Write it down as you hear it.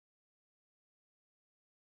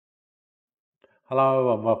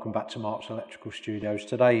Hello and welcome back to Mark's Electrical Studios.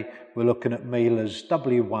 Today we're looking at Miele's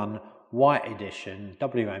W1 White Edition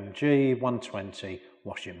WMG120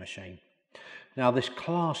 washing machine. Now this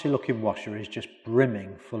classy looking washer is just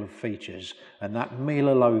brimming full of features, and that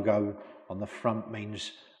Miele logo on the front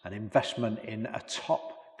means an investment in a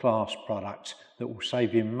top class product that will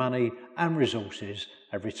save you money and resources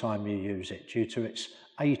every time you use it due to its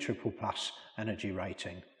A++ energy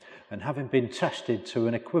rating. And having been tested to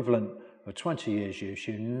an equivalent of 20 years use,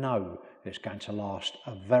 you know it's going to last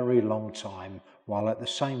a very long time, while at the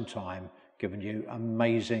same time giving you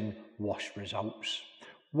amazing wash results.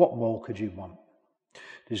 What more could you want?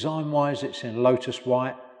 Design wise, it's in Lotus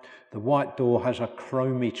White. The white door has a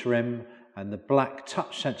chromy trim, and the black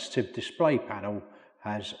touch sensitive display panel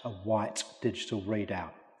has a white digital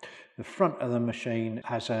readout. The front of the machine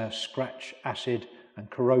has a scratch, acid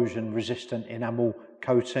and corrosion resistant enamel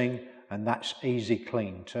coating, and that's easy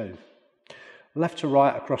clean too. Left to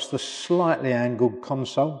right across the slightly angled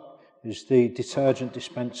console is the detergent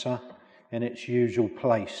dispenser in its usual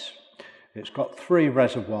place. It's got 3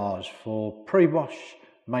 reservoirs for pre-wash,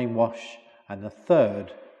 main wash, and the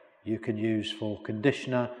third you can use for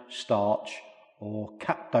conditioner, starch or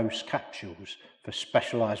cap dose capsules for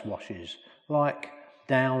specialised washes like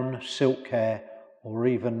down, silk care or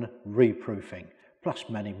even reproofing, plus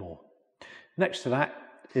many more. Next to that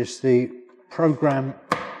is the program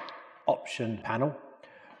option panel.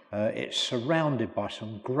 It's surrounded by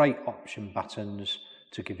some great option buttons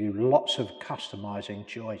to give you lots of customizing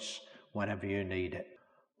choice whenever you need it.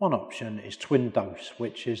 One option is twin dose,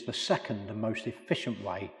 which is the second and most efficient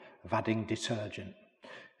way of adding detergent.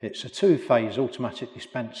 It's a 2-phase automatic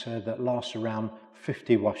dispenser that lasts around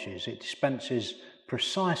 50 washes. It dispenses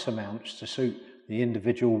precise amounts to suit the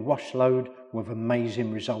individual wash load with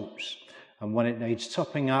amazing results. And when it needs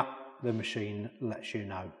topping up, the machine lets you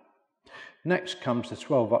know. Next comes the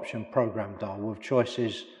 12-option program dial with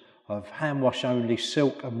choices of hand wash only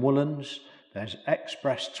silk and woolens. There's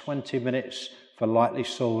express 20 minutes for lightly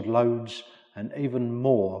soiled loads, and even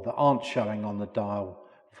more that aren't showing on the dial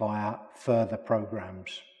via further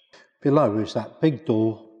programs. Below is that big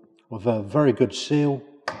door with a very good seal,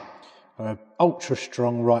 an ultra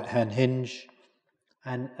strong right hand hinge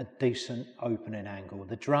and a decent opening angle.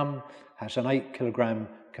 The drum has an 8 kilogram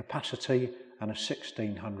capacity and a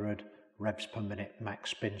 1600 revs per minute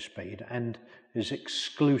max spin speed, and is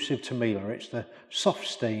exclusive to Miele. It's the soft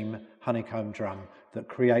steam honeycomb drum that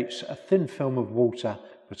creates a thin film of water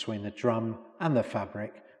between the drum and the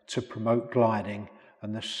fabric to promote gliding,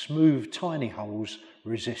 and the smooth tiny holes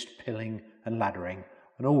resist pilling and lathering,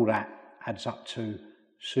 and all that adds up to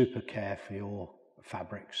super care for your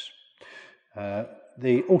fabrics.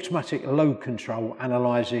 The automatic load control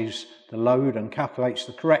analyses the load and calculates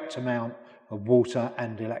the correct amount of water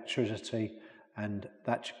and electricity, and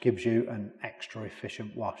that gives you an extra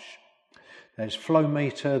efficient wash. There's flow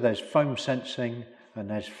meter, there's foam sensing, and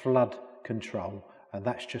there's flood control, and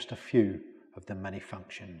that's just a few of the many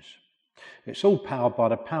functions. It's all powered by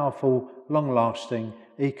the powerful, long-lasting,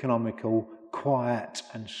 economical, quiet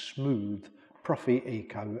and smooth Profi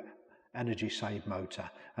Eco energy save motor,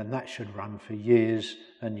 and that should run for years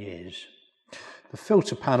and years. The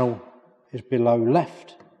filter panel is below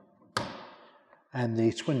left, and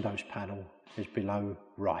the twin dose panel is below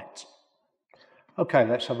right. Okay,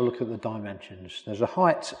 let's have a look at the dimensions. There's a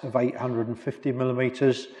height of 850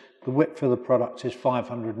 millimeters, the width of the product is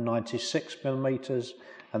 596 millimeters,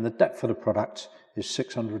 and the depth of the product is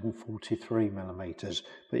 643 millimeters,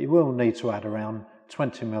 but you will need to add around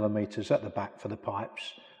 20 millimeters at the back for the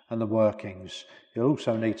pipes and the workings. You'll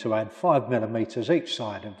also need to add 5 millimeters each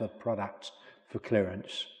side of the product for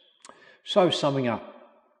clearance. So summing up,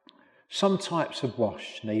 some types of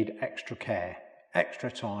wash need extra care,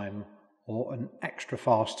 extra time, or an extra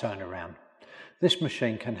fast turnaround. This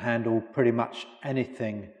machine can handle pretty much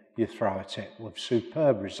anything you throw at it with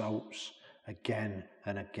superb results again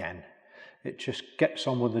and again. It just gets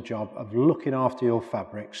on with the job of looking after your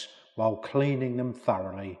fabrics while cleaning them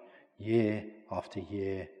thoroughly year after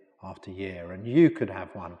year after year. And you could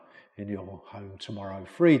have one in your home tomorrow,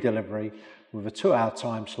 free delivery with a 2-hour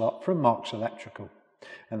time slot from Mark's Electrical.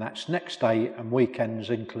 And that's next day and weekends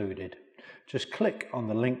included. Just click on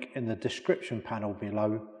the link in the description panel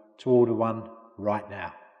below to order one right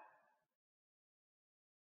now.